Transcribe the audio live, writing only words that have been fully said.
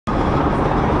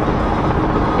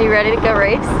You ready to go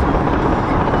race?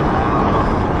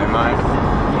 Am I?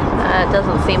 It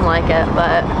doesn't seem like it,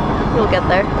 but we'll get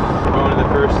there. Going to the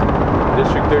first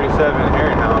District 37 Hare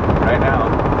Hound right now.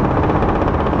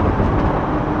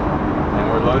 And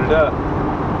we're loaded up.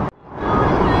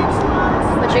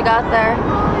 What you got there?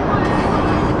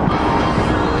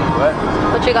 What?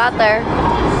 What you got there?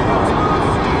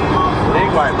 Big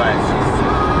white lights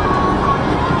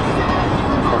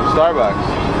from Starbucks.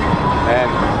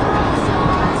 And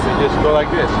you just go like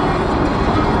this.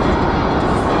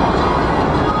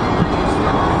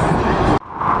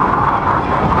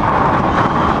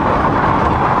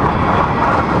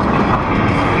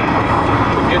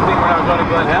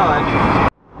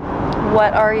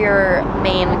 What are your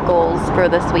main goals for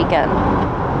this weekend?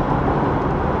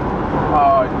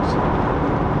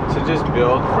 To just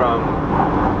build from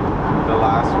the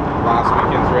last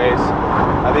weekend's race.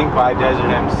 I think by Desert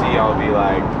MC I'll be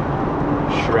like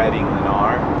shredding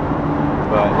Lennar,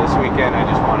 but this weekend I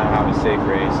just want to have a safe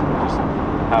race and just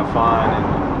have fun and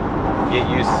get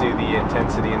used to the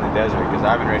intensity in the desert, because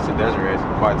I haven't raced a desert race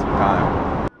in quite some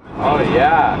time. Oh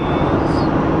yeah.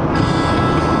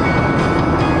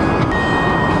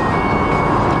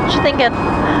 What you thinking?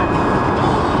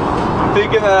 I'm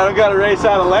thinking that I don't got to race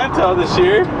out of Lanto this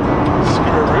year.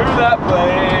 Screw that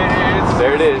place.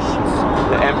 There it is.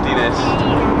 The emptiness.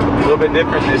 A little bit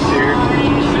different this year.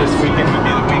 This weekend would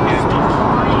be the weekend.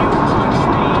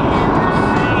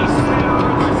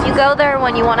 You go there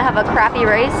when you want to have a crappy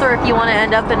race, or if you want to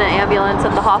end up in an ambulance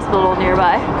at the hospital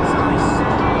nearby.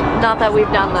 Not that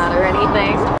we've done that or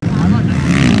anything.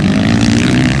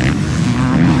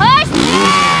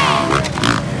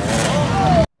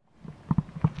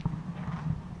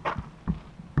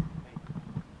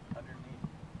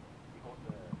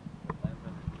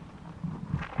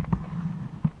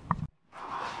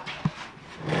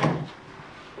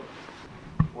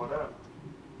 What up?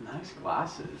 Nice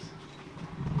glasses.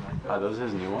 Are those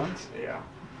his new ones? Yeah.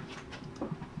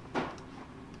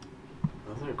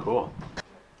 Those are cool.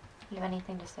 You have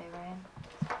anything to say,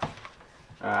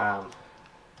 Ryan?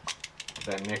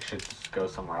 That Nick should just go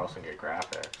somewhere else and get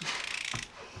graphics.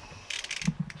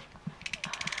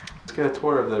 Let's get a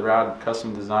tour of the RAD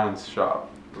Custom Designs shop.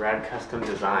 RAD Custom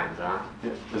Designs, huh?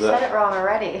 Yeah, You said it wrong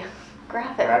already.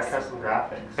 Graphics. RAD Custom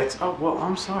Graphics. It's, oh, well,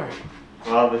 I'm sorry.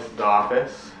 Well, this is the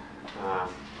office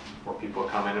where people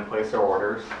come in and place their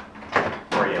orders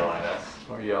or yell at us.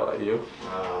 Or yell at you.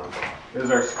 This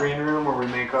is our screen room where we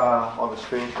make all the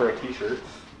screens for our t-shirts,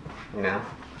 you know.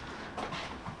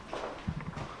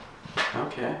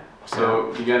 Okay.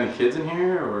 So, you got any kids in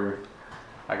here, or?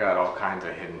 I got all kinds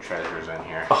of hidden treasures in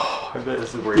here. Oh, I bet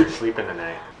This is where you're sleeping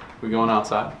tonight. we going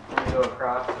outside? We go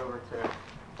across over to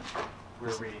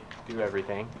where we do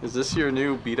everything. Is this your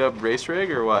new beat-up race rig,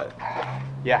 or what?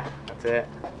 Yeah, that's it.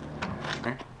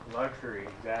 Here. Luxury,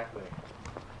 exactly.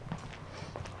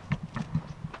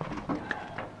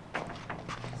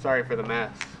 Sorry for the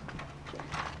mess.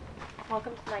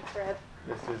 Welcome to my crib.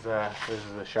 This is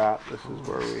the shop. This is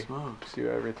where we Smokes. do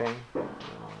everything.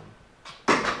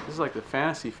 This is like the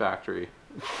fantasy factory.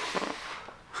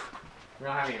 We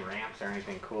don't have any ramps or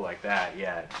anything cool like that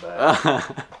yet, but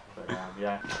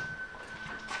yeah.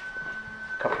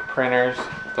 Couple printers.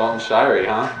 Dalton Shirey,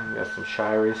 huh? We got some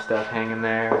Shiery stuff hanging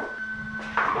there.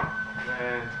 And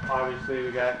then obviously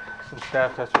we got some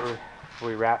stuff. That's where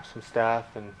we wrap some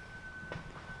stuff and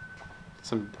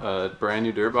Some brand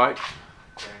new dirt bike.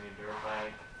 brand new dirt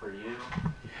bike for you.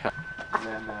 Yeah. And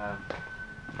then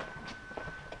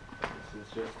this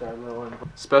is just our little.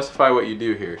 Specify what you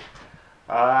do here.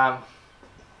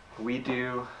 We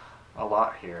do a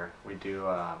lot here. We do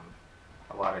a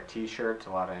lot of t-shirts, a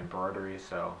lot of embroidery,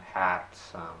 so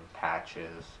hats,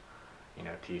 patches, you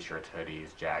know, t-shirts,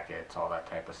 hoodies, jackets, all that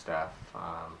type of stuff.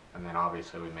 And then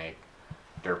obviously we make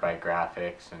dirt bike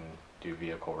graphics and do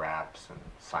vehicle wraps and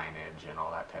signage and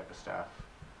all that type of stuff.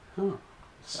 Huh.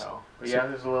 So, but yeah,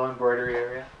 there's a little embroidery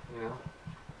area, you know.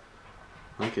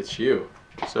 Look at you.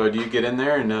 So do you get in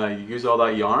there and you use all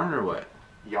that yarn, or what?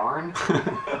 Yarn?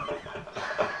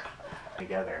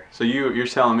 Together. So you're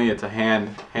telling me it's a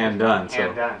hand done. Hand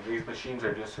So done. These machines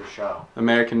are just for show.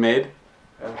 American made.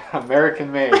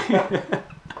 American made.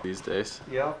 These days.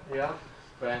 Yep, yep.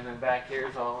 And then back here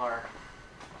is all our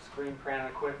screen print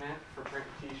equipment for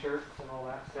printing t-shirts and all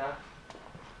that stuff.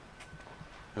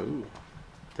 Ooh,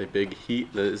 the big heat.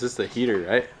 Is this the heater,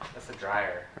 right? That's a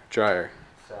dryer. Dryer.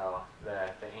 So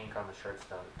the ink on the shirts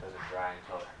doesn't dry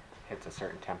until it hits a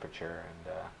certain temperature,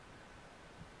 and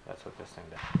that's what this thing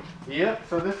does. Yep,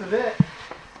 so this is it.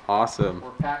 Awesome.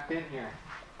 We're packed in here.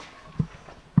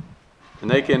 And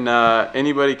they can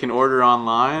anybody can order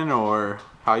online, or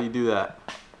how you do that?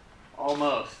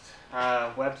 Almost.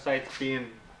 Website's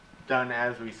being done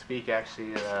as we speak.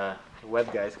 Actually, the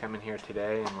web guy's coming here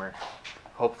today, and we're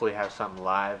hopefully have something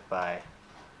live by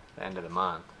the end of the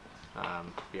month.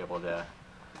 Be able to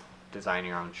design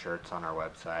your own shirts on our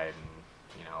website and,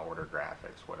 you know, order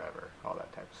graphics, whatever, all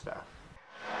that type of stuff.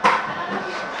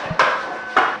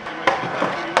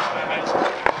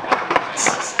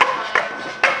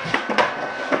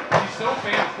 He's so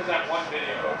famous for that one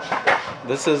video.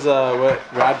 This is what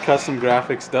RAD Custom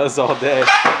Graphics does all day.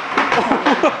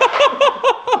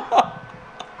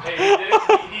 Hey,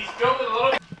 he spilled it a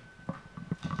little.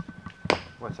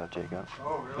 What's up, Jacob?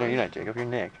 Oh, really? No, you're not Jacob, you're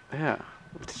Nick. Yeah.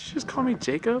 Did you just call me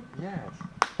Jacob? Yes.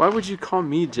 Why would you call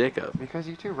me Jacob? Because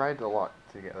you two ride a lot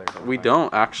together. We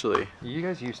don't, actually. You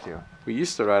guys used to. We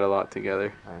used to ride a lot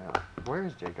together. I know. Where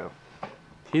is Jacob?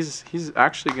 He's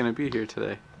actually going to be here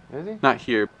today. Is he? Not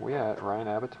here. We at Ryan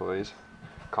Abbott Toys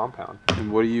compound.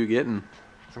 And what are you getting?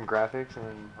 Some graphics, and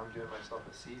I'm doing myself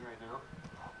a seat right now.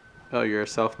 Oh, you're a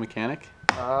self-mechanic?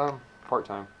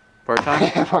 Part-time.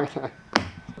 Part-time? Part-time.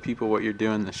 People what you're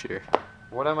doing this year.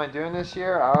 What am I doing this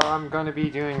year? I'm going to be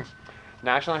doing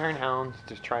National Hare and Hound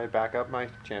to try to back up my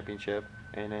championship.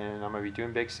 And then I'm going to be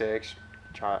doing Big Six.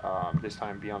 Try this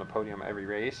time be on the podium every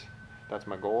race. That's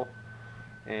my goal.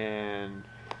 And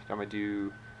I'm going to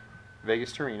do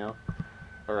Vegas to Reno.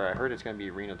 Or I heard it's going to be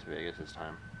Reno to Vegas this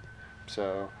time.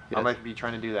 So Yes. I'm going to be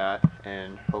trying to do that.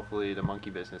 And hopefully the monkey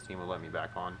business team will let me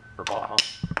back on for Baja.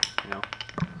 You know?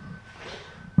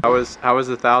 How was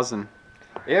 1,000?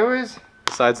 It was...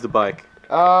 Besides the bike.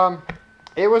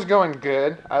 It was going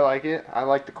good. I like it. I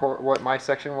like the what my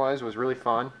section was really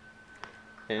fun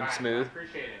and smooth.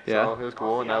 Appreciate it. Yeah. So it was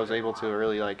cool, and I was able to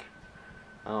really like,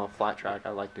 I don't know, flat track. I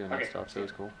like doing that Okay. stuff, so it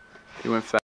was cool. You went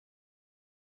fast.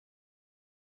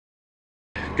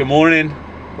 Good morning.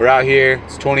 We're out here.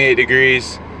 It's 28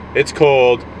 degrees. It's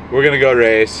cold. We're gonna go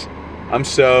race. I'm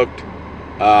soaked.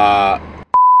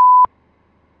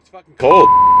 It's fucking cold.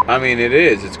 I mean, it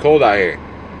is. It's cold out here,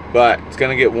 but it's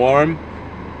gonna get warm.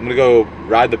 I'm gonna go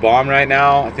ride the bomb right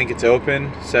now. I think it's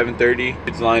open. 7:30.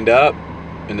 It's lined up,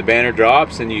 and the banner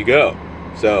drops, and you go.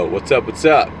 So what's up? What's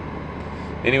up?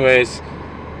 Anyways.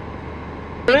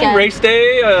 Weekend. Race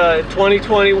day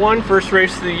 2021, first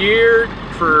race of the year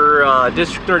for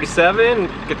District 37.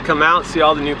 Get to come out, see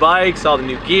all the new bikes, all the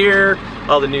new gear,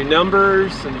 all the new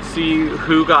numbers, and see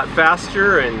who got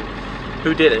faster and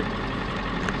who did it.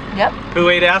 Yep. Who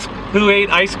ate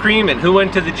ice cream and who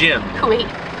went to the gym. Wait.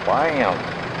 Wow.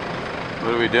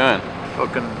 What are we doing?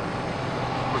 Fucking,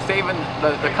 we're saving,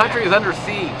 the country is under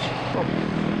siege.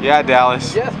 Yeah,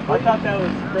 Dallas. Yes, I thought that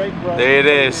was Craig. There it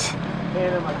is.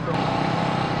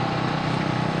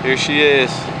 Here she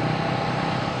is.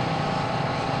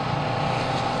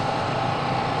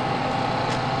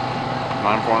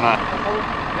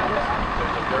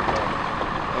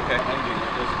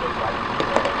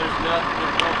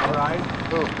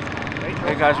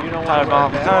 Hey guys, kind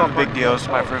of a big deal. It's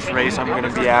my first race I'm going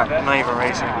to be at. I'm not even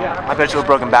racing. I bet you with a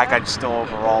broken back I'd still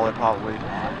overall it probably.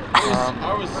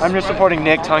 I'm just supporting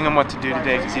Nick, telling him what to do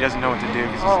today because he doesn't know what to do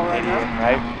because he's an idiot,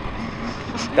 right?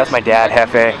 That's my dad,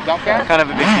 Hefe. Kind of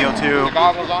a big deal too.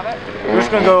 We're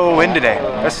just going to go win today.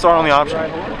 That's our only option.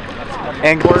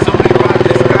 And This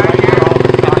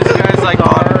guy's like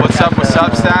on what's up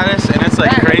status, and it's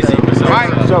like crazy.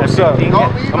 What's up?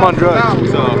 I'm on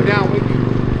drugs.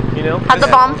 You know? How'd the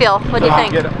bomb feel? What do you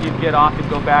think? You'd get off and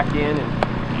go back in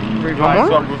and revise.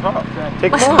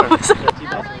 Take more.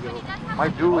 My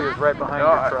dually is right behind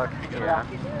your truck. Yeah.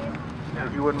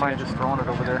 If you wouldn't mind just throwing it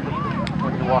over there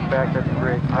when you walk back, that'd be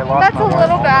great. I lost That's my a wife.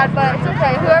 little bad, but it's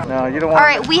okay. Whoever. No, you don't All want.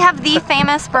 right, we have the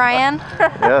famous Brian.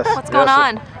 Yes. What's going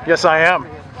on? Yes, I am.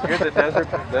 You're the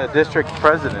district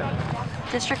president.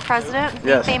 District president.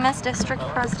 Yes. The famous district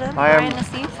president. I am. Brian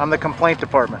Nassif. I'm the complaint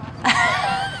department.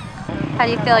 How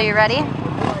do you feel? You ready?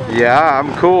 Yeah,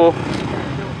 I'm cool.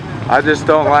 I just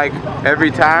don't like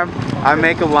every time I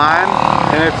make a line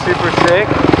and it's super sick,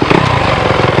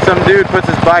 some dude puts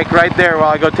his bike right there while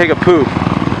I go take a poop.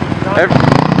 Look.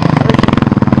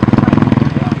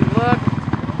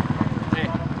 Hey,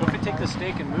 we could take the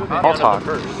stake and move it. I'll talk.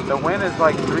 The win is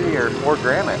like $3 or $4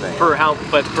 grand, I think. For how?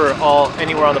 But for all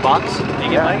anywhere on the box, you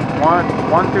get money.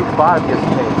 One through 5 gets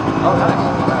paid. Oh, nice.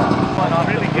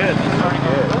 Really good.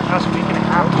 Last week and a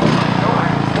half.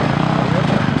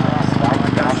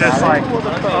 Just like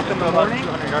up in the morning.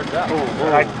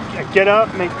 I get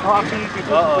up, make coffee.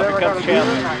 Here comes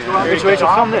Chandler. Rachel,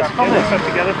 film this. Film this. Put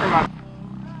together for my.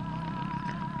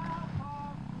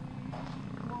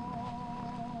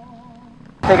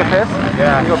 Take a piss?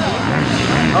 Yeah. You go pee?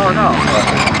 Oh no.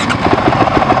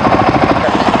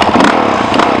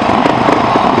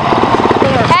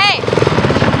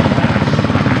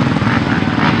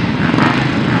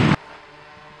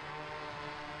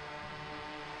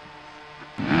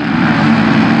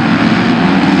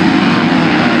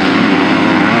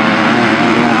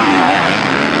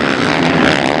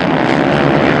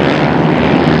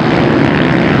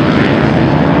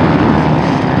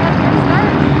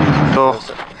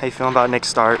 you feeling about Nick's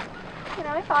start? You know,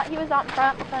 I thought he was out in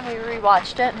front, but then we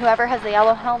rewatched it. Whoever has the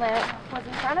yellow helmet was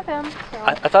in front of him. So.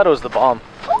 I thought it was the bomb.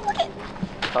 Oh, look at.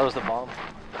 I thought it was the bomb.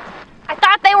 I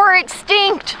thought they were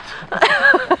extinct.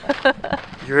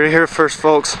 You heard it here first,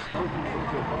 folks.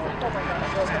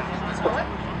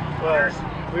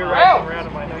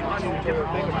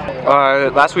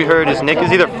 Last we heard is Nick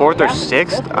is either 4th or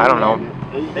 6th. I don't know.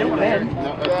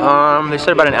 They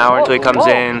said about an hour until he comes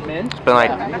in. It's been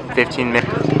like 15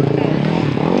 minutes.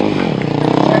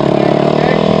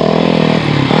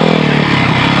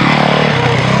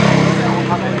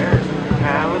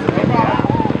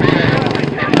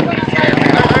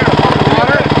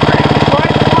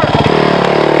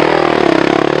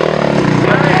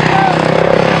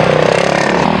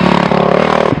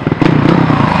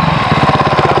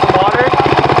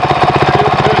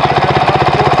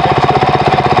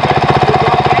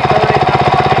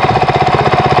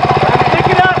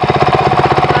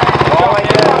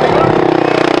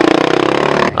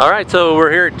 Alright, so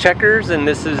we're here at Checkers and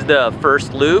this is the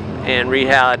first loop, and we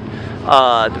had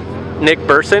Nick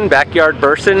Pearson, Backyard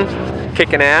Pearson,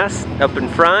 kicking ass up in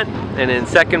front, and in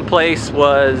second place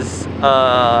was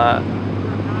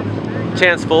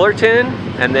Chance Fullerton,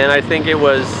 and then I think it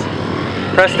was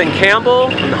Preston Campbell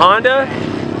from Honda,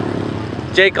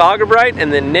 Jake Augerbright,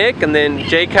 and then Nick, and then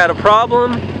Jake had a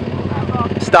problem.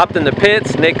 Stopped in the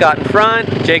pits, Nick got in front.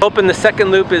 Jake hoping the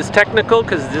second loop is technical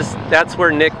because that's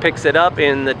where Nick picks it up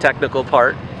in the technical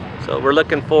part. So we're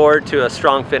looking forward to a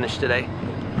strong finish today.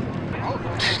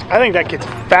 I think that gets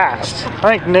fast.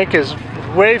 I think Nick is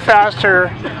way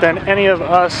faster than any of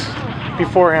us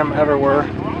before him ever were.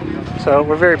 So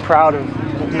we're very proud of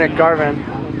Nick Garvin.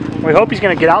 We hope he's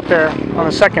going to get out there on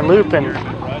the second loop and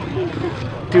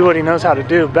do what he knows how to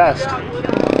do best.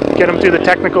 Get him through the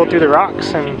technical, through the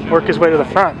rocks, and work his way to the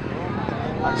front.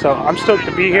 So I'm stoked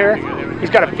to be here.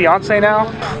 He's got a fiance now.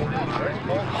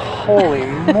 Holy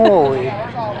moly.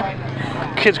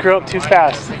 Kids grow up too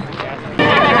fast.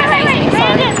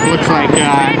 Looks like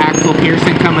Axel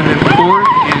Pearson coming in 4th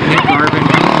and Nick Garvin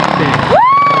coming in 5th.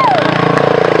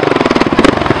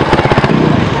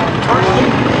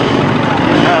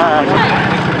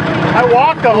 I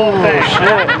walked the whole thing.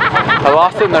 Shit. I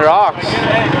lost it in the rocks.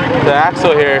 The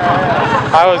Axel here.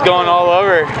 I was going all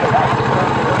over.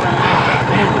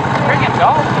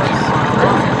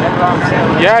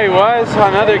 Yeah, he was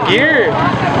on other gear.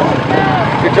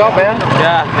 Good job, man.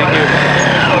 Yeah, thank you.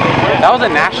 That was a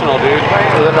national, dude.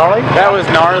 Was it gnarly? That was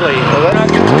gnarly.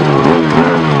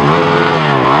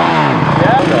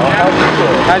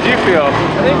 How'd you feel?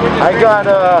 I got,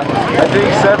 I think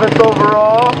 7th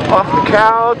overall off the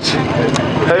couch.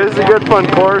 It was a good fun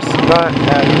course,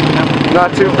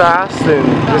 not too fast, and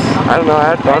just, I don't know, I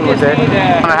had fun with it.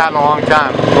 I had in a long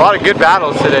time. A lot of good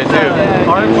battles today, too.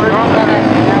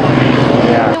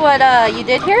 What you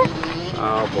did here?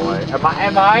 Oh boy.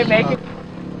 Am I making?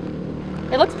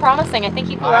 It looks promising. I think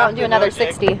you can go out and do another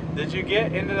 60. Did you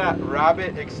get into that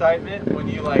rabbit excitement when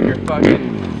you like are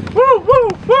fucking woo woo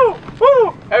woo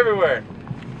woo everywhere,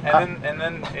 and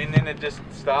then it just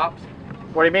stopped?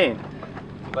 What do you mean?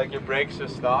 Like your brakes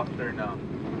just stopped or no?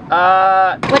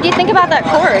 What do you think about that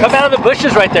course? Come out of the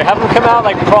bushes right there. Have them come out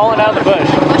like crawling out of the bush.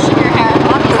 Bush in your hair.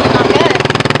 Obviously not good.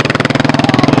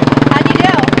 How'd you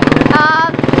do?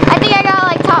 I think I got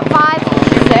like top 5.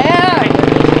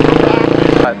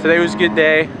 Today was a good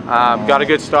day. Got a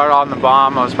good start on the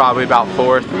bomb. I was probably about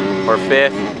 4th or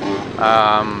 5th.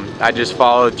 I just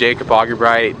followed Jacob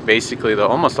Augerbright basically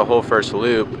almost the whole first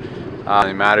loop.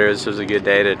 It matters. It was a good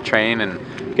day to train and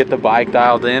get the bike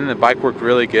dialed in. The bike worked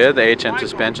really good. The HM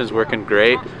suspension's working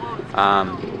great.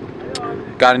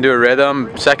 Got into a rhythm.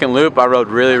 Second loop I rode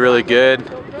really good.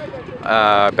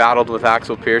 Battled with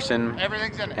Axel Pearson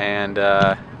and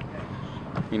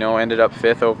you know, ended up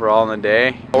 5th overall in the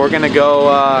day. We're gonna go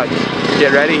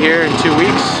get ready here in 2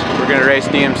 weeks. We're gonna race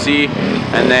DMC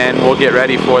and then we'll get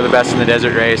ready for the Best in the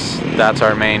Desert race. That's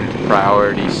our main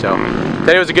priority. So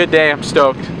today was a good day. I'm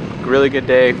stoked. Really good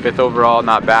day. 5th overall,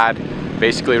 not bad.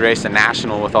 Basically raced a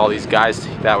national with all these guys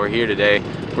that were here today.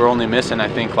 We're only missing, I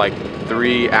think, like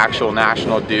 3 actual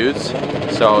national dudes.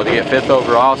 So to get 5th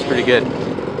overall is pretty good.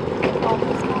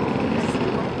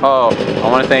 Oh, I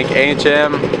want to thank AME,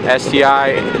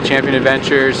 STI, Champion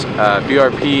Adventures,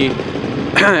 BRP,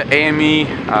 AME,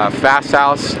 Fast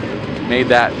House made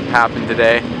that happen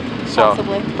today. So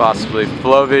possibly.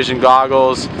 Flow Vision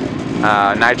goggles,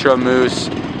 Nitro Moose,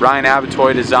 Ryan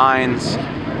Abatoy Designs,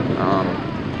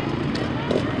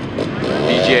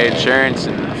 BGA Insurance,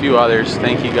 and a few others.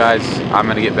 Thank you guys. I'm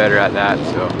going to get better at that.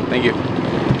 So thank you.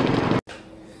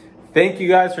 Thank you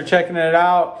guys for checking it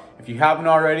out. If you haven't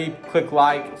already, click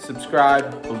like,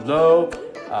 subscribe below.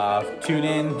 Tune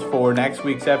in for next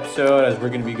week's episode, as we're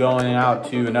going to be going out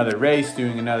to another race,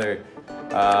 doing another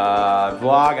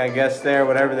vlog, I guess,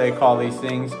 whatever they call these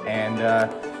things. And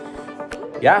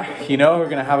yeah, you know, we're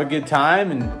going to have a good time,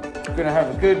 and we're going to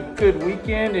have a good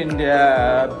weekend. And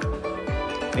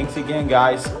thanks again,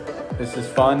 guys. This is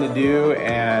fun to do,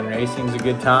 and racing's a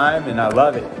good time, and I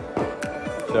love it.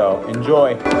 So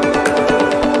enjoy.